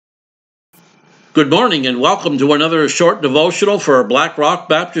Good morning and welcome to another short devotional for Black Rock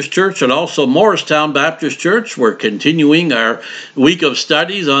Baptist Church and also Morristown Baptist Church. We're continuing our week of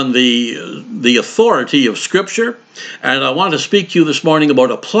studies on the authority of Scripture, and I want to speak to you this morning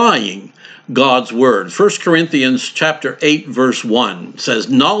about applying God's Word. 1 Corinthians chapter 8 verse 1 says,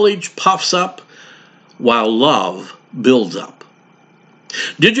 "Knowledge puffs up while love builds up."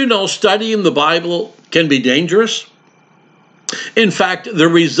 Did you know studying the Bible can be dangerous? In fact, the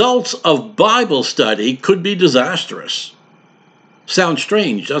results of Bible study could be disastrous. Sounds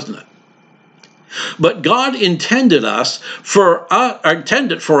strange, doesn't it? But God intended for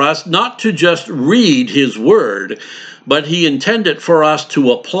us not to just read His Word, but He intended for us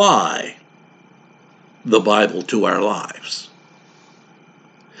to apply the Bible to our lives.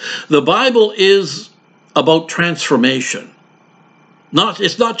 The Bible is about transformation.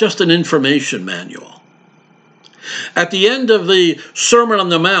 It's not just an information manual. At the end of the Sermon on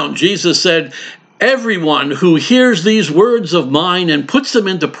the Mount, Jesus said, "Everyone who hears these words of mine and puts them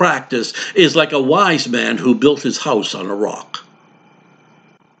into practice is like a wise man who built his house on a rock."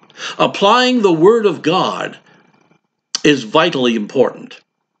 Applying the Word of God is vitally important.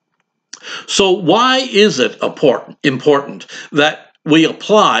 So why is it important that we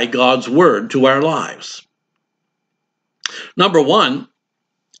apply God's Word to our lives? Number one,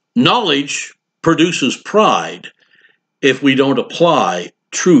 knowledge produces pride if we don't apply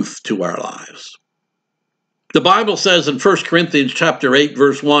truth to our lives. The Bible says in 1 Corinthians chapter 8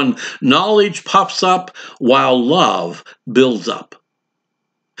 verse 1, "Knowledge puffs up while love builds up."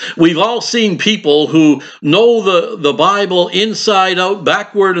 We've all seen people who know the Bible inside out,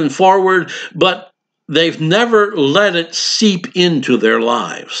 backward and forward, but they've never let it seep into their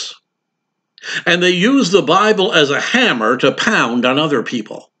lives. And they use the Bible as a hammer to pound on other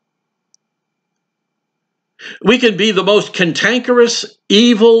people. We can be the most cantankerous,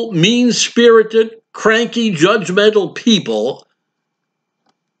 evil, mean-spirited, cranky, judgmental people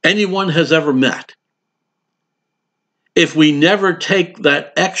anyone has ever met. If we never take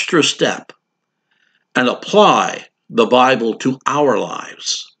that extra step and apply the Bible to our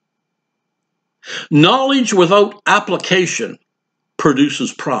lives. Knowledge without application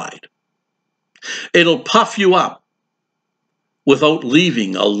produces pride. It'll puff you up without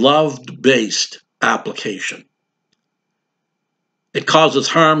leaving a love-based application. It causes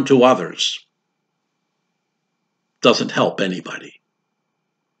harm to others. Doesn't help anybody.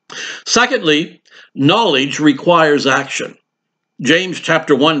 Secondly, knowledge requires action. James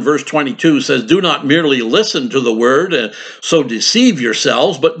chapter 1 verse 22 says, "Do not merely listen to the word and so deceive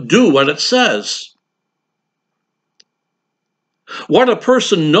yourselves, but do what it says." What a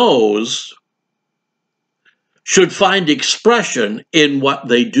person knows should find expression in what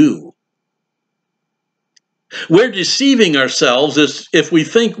they do. We're deceiving ourselves if we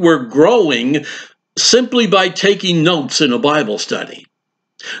think we're growing simply by taking notes in a Bible study.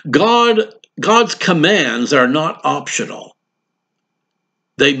 God's commands are not optional.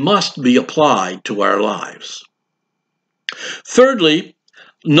 They must be applied to our lives. Thirdly,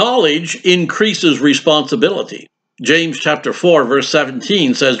 knowledge increases responsibility. James chapter 4 verse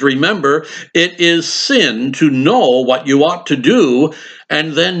 17 says, "Remember, it is sin to know what you ought to do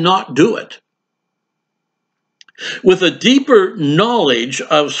and then not do it." With a deeper knowledge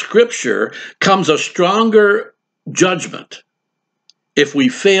of Scripture comes a stronger judgment if we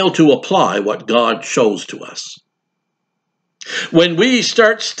fail to apply what God shows to us. When we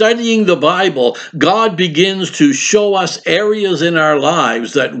start studying the Bible, God begins to show us areas in our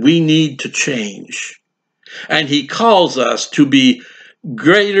lives that we need to change. And He calls us to be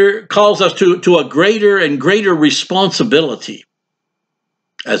greater, calls us to a greater and greater responsibility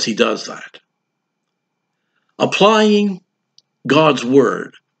as He does that. Applying God's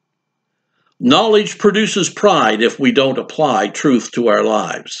Word. Knowledge produces pride if we don't apply truth to our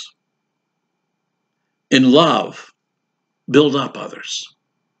lives. In love, build up others.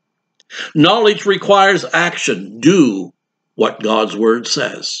 Knowledge requires action. Do what God's Word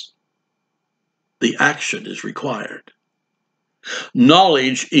says. The action is required.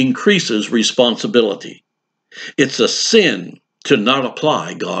 Knowledge increases responsibility. It's a sin to not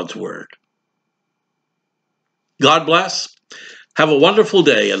apply God's Word. God bless. Have a wonderful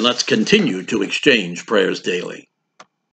day, and let's continue to exchange prayers daily.